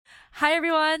Hi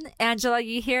everyone, Angela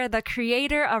Yee here, the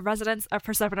creator of Residents of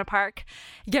Persephone Park.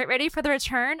 Get ready for the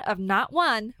return of not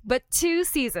one, but 2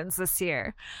 seasons this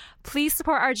year. Please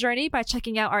support our journey by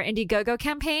checking out our Indiegogo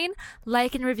campaign,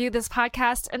 like and review this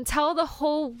podcast, and tell the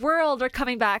whole world we're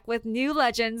coming back with new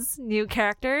legends, new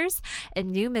characters,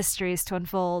 and new mysteries to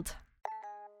unfold.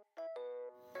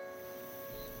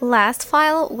 Last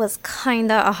file was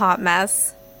kinda a hot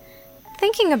mess.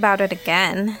 Thinking about it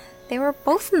again, they were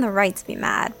both in the right to be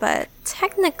mad, but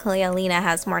technically Alina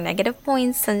has more negative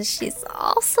points since she's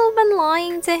also been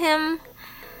lying to him.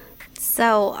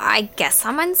 So I guess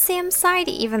I'm on Sam's side,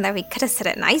 even though he could have said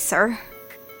it nicer.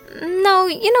 No,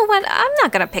 you know what? I'm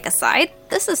not gonna pick a side.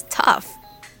 This is tough.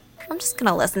 I'm just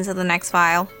gonna listen to the next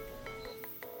file.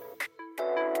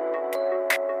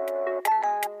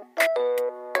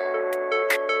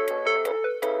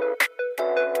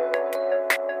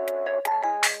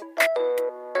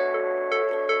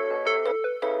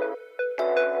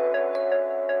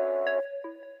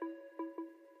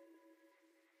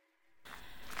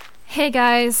 Hey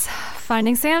guys,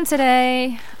 finding Sam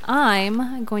today.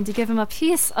 I'm going to give him a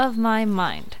piece of my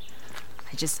mind.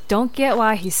 I just don't get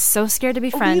why he's so scared to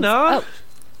be friends. Alina! Oh,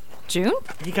 June?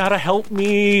 You gotta help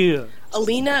me.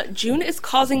 Alina, June is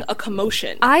causing a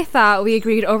commotion. I thought we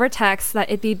agreed over text that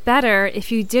it'd be better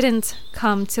if you didn't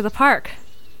come to the park.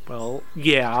 Well,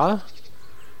 yeah.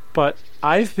 But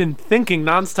I've been thinking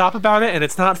nonstop about it, and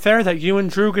it's not fair that you and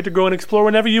Drew get to go and explore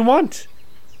whenever you want.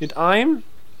 And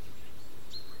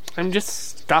I'm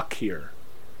just stuck here.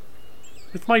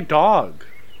 With my dog.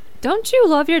 Don't you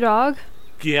love your dog?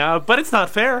 Yeah, but it's not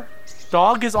fair.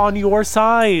 Dog is on your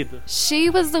side. She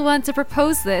was the one to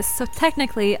propose this, so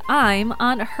technically I'm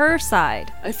on her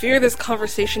side. I fear this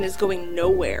conversation is going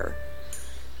nowhere.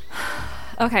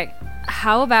 Okay,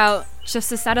 how about, just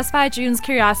to satisfy June's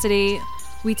curiosity,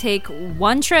 we take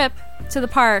one trip to the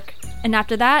park, and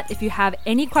after that, if you have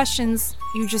any questions,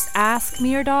 you just ask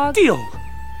me or dog? Deal.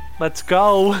 Let's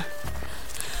go.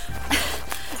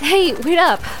 Hey, wait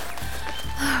up.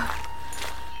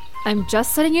 I'm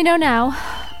just letting you know now,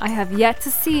 I have yet to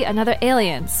see another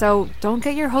alien, so don't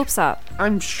get your hopes up.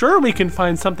 I'm sure we can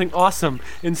find something awesome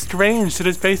and strange that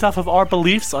is based off of our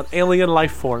beliefs on alien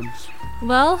life forms.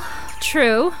 Well,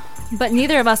 true, but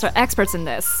neither of us are experts in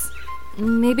this.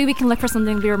 Maybe we can look for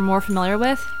something we're more familiar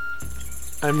with?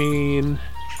 I mean,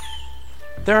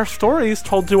 there are stories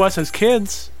told to us as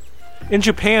kids. In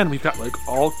Japan, we've got,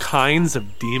 all kinds of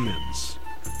demons.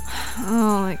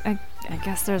 Oh, I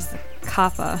guess there's the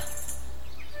Kappa.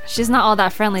 She's not all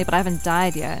that friendly, but I haven't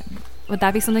died yet. Would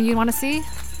that be something you'd want to see?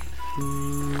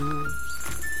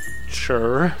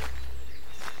 Sure.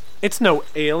 It's no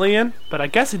alien, but I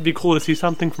guess it'd be cool to see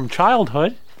something from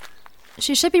childhood.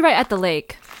 She should be right at the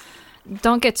lake.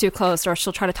 Don't get too close, or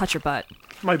she'll try to touch your butt.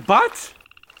 My butt?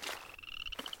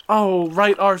 Oh,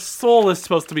 right, our soul is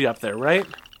supposed to be up there, right?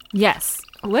 Yes,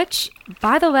 which,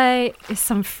 by the way, is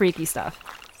some freaky stuff.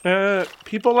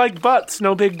 People like butts,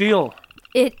 no big deal.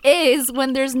 It is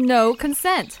when there's no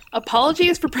consent.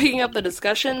 Apologies for bringing up the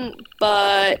discussion,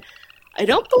 but I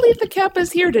don't believe the Kappa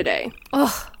is here today.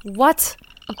 Ugh, what?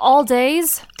 Of all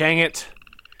days? Dang it.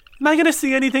 Am I gonna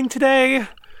see anything today?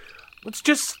 Let's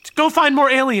just go find more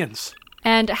aliens.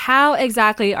 And how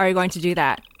exactly are you going to do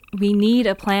that? We need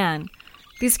a plan.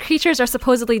 These creatures are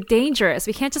supposedly dangerous.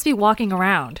 We can't just be walking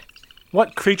around.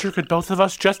 What creature could both of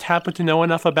us just happen to know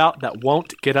enough about that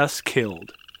won't get us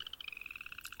killed?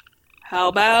 How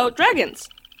about dragons?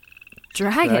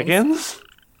 Dragons?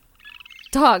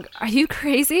 Dog, are you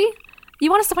crazy?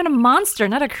 You want us to find a monster,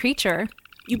 not a creature.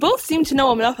 You both seem to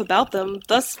know enough about them,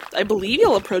 thus I believe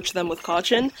you'll approach them with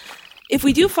caution. If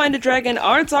we do find a dragon,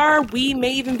 odds are we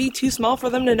may even be too small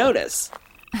for them to notice.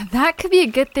 That could be a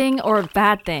good thing or a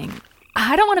bad thing.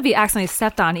 I don't want to be accidentally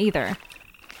stepped on either.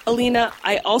 Alina,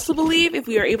 I also believe if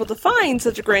we are able to find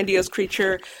such a grandiose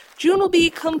creature, June will be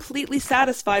completely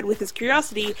satisfied with his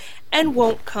curiosity and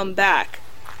won't come back.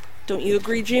 Don't you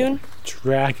agree, June?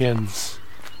 Dragons.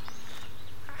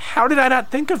 How did I not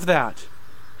think of that?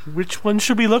 Which one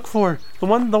should we look for? The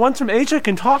ones from Asia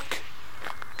can talk?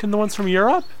 Can the ones from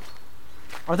Europe?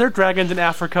 Are there dragons in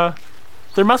Africa?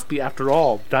 There must be, after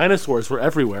all. Dinosaurs were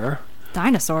everywhere.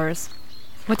 Dinosaurs?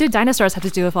 What do dinosaurs have to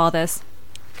do with all this?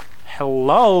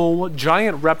 Hello?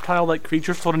 Giant reptile-like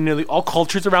creatures found in nearly all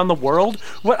cultures around the world?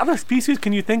 What other species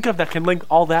can you think of that can link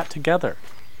all that together?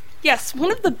 Yes,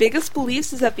 one of the biggest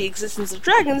beliefs is that the existence of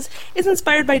dragons is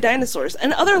inspired by dinosaurs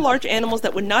and other large animals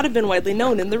that would not have been widely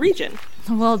known in the region.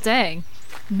 Well, dang.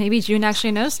 Maybe June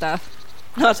actually knows stuff.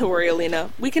 Not to worry,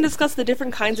 Alina. We can discuss the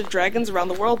different kinds of dragons around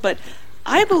the world, but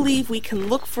I believe we can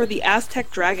look for the Aztec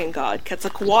dragon god,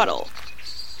 Quetzalcoatl.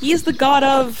 He is the god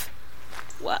of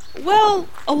Well,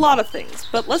 a lot of things,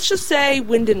 but let's just say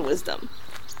wind and wisdom.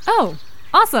 Oh,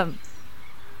 awesome.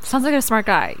 Sounds like a smart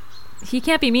guy. He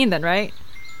can't be mean then, right?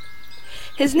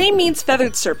 His name means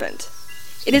feathered serpent.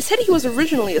 It is said he was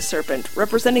originally a serpent,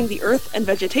 representing the earth and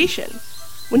vegetation.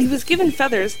 When he was given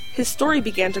feathers, his story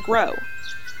began to grow.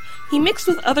 He mixed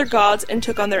with other gods and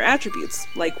took on their attributes,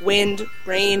 like wind,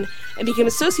 rain, and became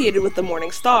associated with the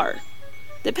morning star.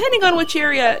 Depending on which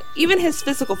area, even his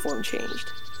physical form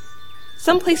changed.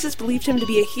 Some places believed him to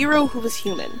be a hero who was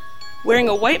human, wearing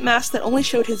a white mask that only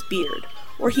showed his beard,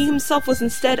 or he himself was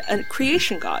instead a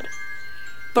creation god.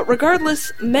 But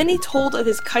regardless, many told of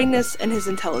his kindness and his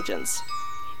intelligence.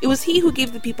 It was he who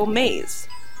gave the people maize,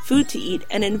 food to eat,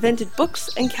 and invented books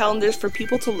and calendars for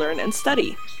people to learn and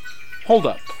study. Hold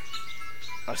up.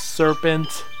 A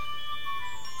serpent?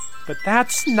 But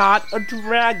that's not a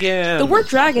dragon! The word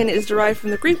dragon is derived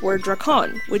from the Greek word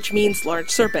drakon, which means large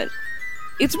serpent.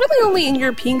 It's really only in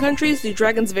European countries do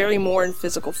dragons vary more in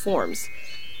physical forms.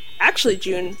 Actually,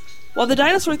 June, while the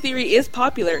dinosaur theory is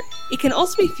popular, it can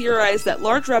also be theorized that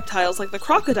large reptiles like the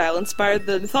crocodile inspired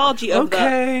the mythology of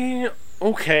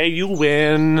Okay, you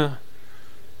win.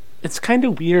 It's kind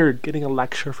of weird getting a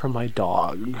lecture from my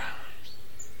dog.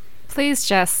 Please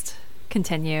just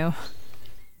continue.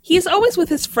 He is always with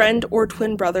his friend or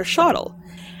twin brother Shottle,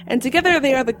 and together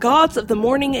they are the gods of the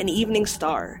morning and evening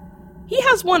star. He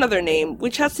has one other name,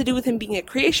 which has to do with him being a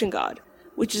creation god,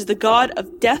 which is the god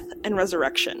of death and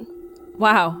resurrection.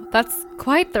 Wow, that's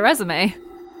quite the resume.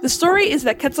 The story is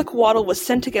that Quetzalcoatl was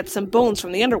sent to get some bones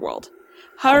from the underworld.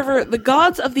 However, the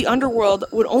gods of the underworld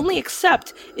would only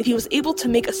accept if he was able to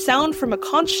make a sound from a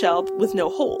conch shell with no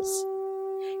holes.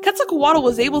 Quetzalcoatl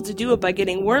was able to do it by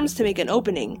getting worms to make an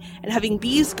opening and having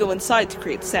bees go inside to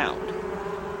create sound.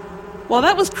 While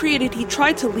that was created, he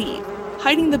tried to leave,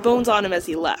 hiding the bones on him as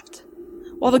he left.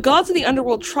 While the gods of the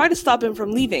underworld tried to stop him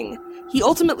from leaving, he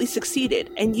ultimately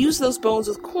succeeded and used those bones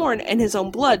with corn and his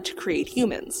own blood to create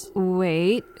humans.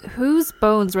 Wait, whose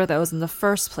bones were those in the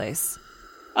first place?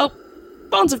 Oh,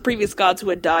 bones of previous gods who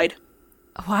had died.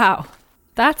 Wow,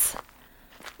 that's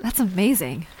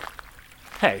amazing.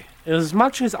 Hey, as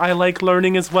much as I like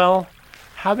learning as well,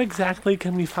 how exactly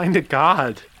can we find a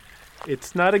god?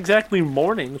 It's not exactly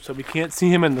morning, so we can't see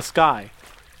him in the sky.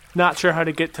 Not sure how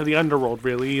to get to the underworld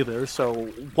really either, so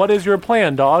what is your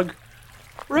plan, dog?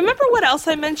 Remember what else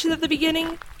I mentioned at the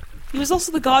beginning? He was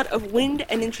also the god of wind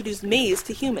and introduced maize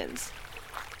to humans.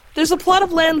 There's a plot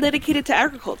of land dedicated to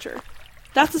agriculture.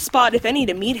 That's the spot, if any,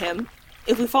 to meet him.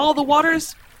 If we follow the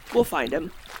waters, we'll find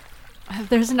him.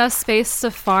 There's enough space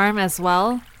to farm as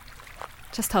well?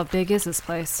 Just how big is this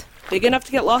place? Big enough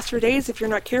to get lost for days if you're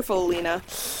not careful, Alina.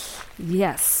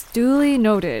 Yes, duly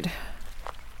noted.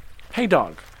 Hey,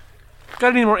 dog.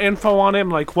 Got any more info on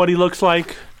him, like what he looks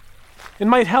like? It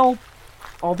might help.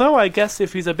 Although I guess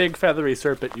if he's a big feathery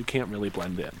serpent, you can't really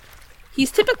blend in.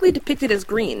 He's typically depicted as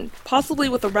green, possibly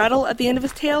with a rattle at the end of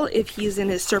his tail if he's in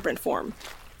his serpent form.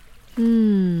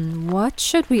 What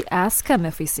should we ask him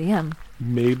if we see him?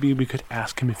 Maybe we could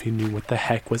ask him if he knew what the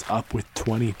heck was up with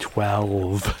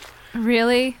 2012.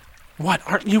 Really? What,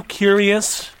 aren't you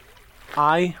curious?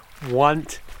 I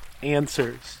want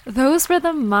answers. Those were the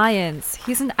Mayans.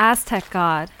 He's an Aztec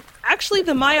god. Actually,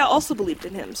 the Maya also believed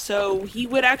in him, so he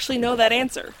would actually know that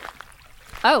answer.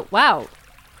 Oh, wow.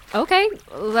 Okay,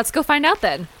 let's go find out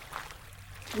then.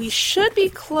 We should be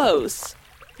close.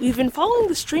 We've been following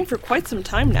the stream for quite some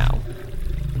time now.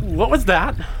 What was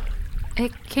that?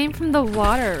 It came from the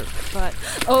water, but...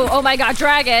 Oh my god,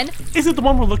 dragon! Is it the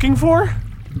one we're looking for?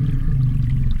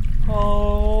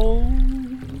 Oh,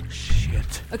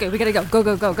 shit. Okay, we gotta go.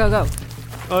 Go.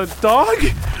 A dog?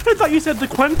 I thought you said the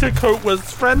Quentacoat was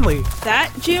friendly.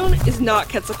 That, June, is not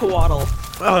Quetzalcoatl.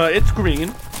 It's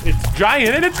green, it's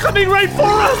giant, and it's coming right for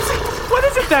us! What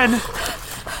is it then?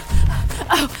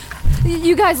 Oh,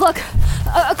 you guys, look!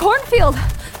 A cornfield!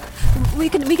 We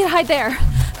can hide there.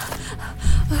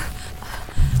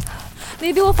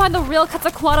 Maybe we'll find the real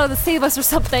Quetzalcoatl to save us or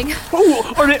something.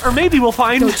 Oh, or maybe we'll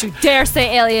find... Don't you dare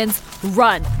say aliens!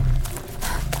 Run!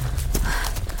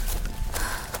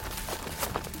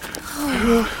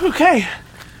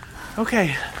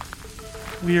 Okay.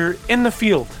 We're in the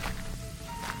field.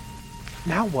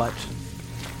 Now what?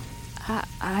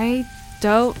 I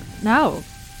don't know.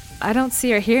 I don't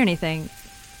see or hear anything.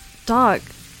 Dog,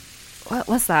 what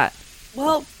was that?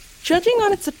 Well, judging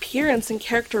on its appearance and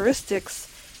characteristics,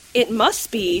 it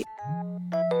must be...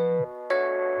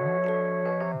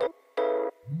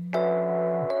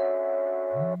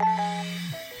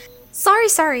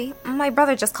 Sorry. My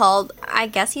brother just called. I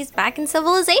guess he's back in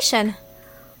civilization.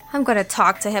 I'm gonna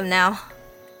talk to him now.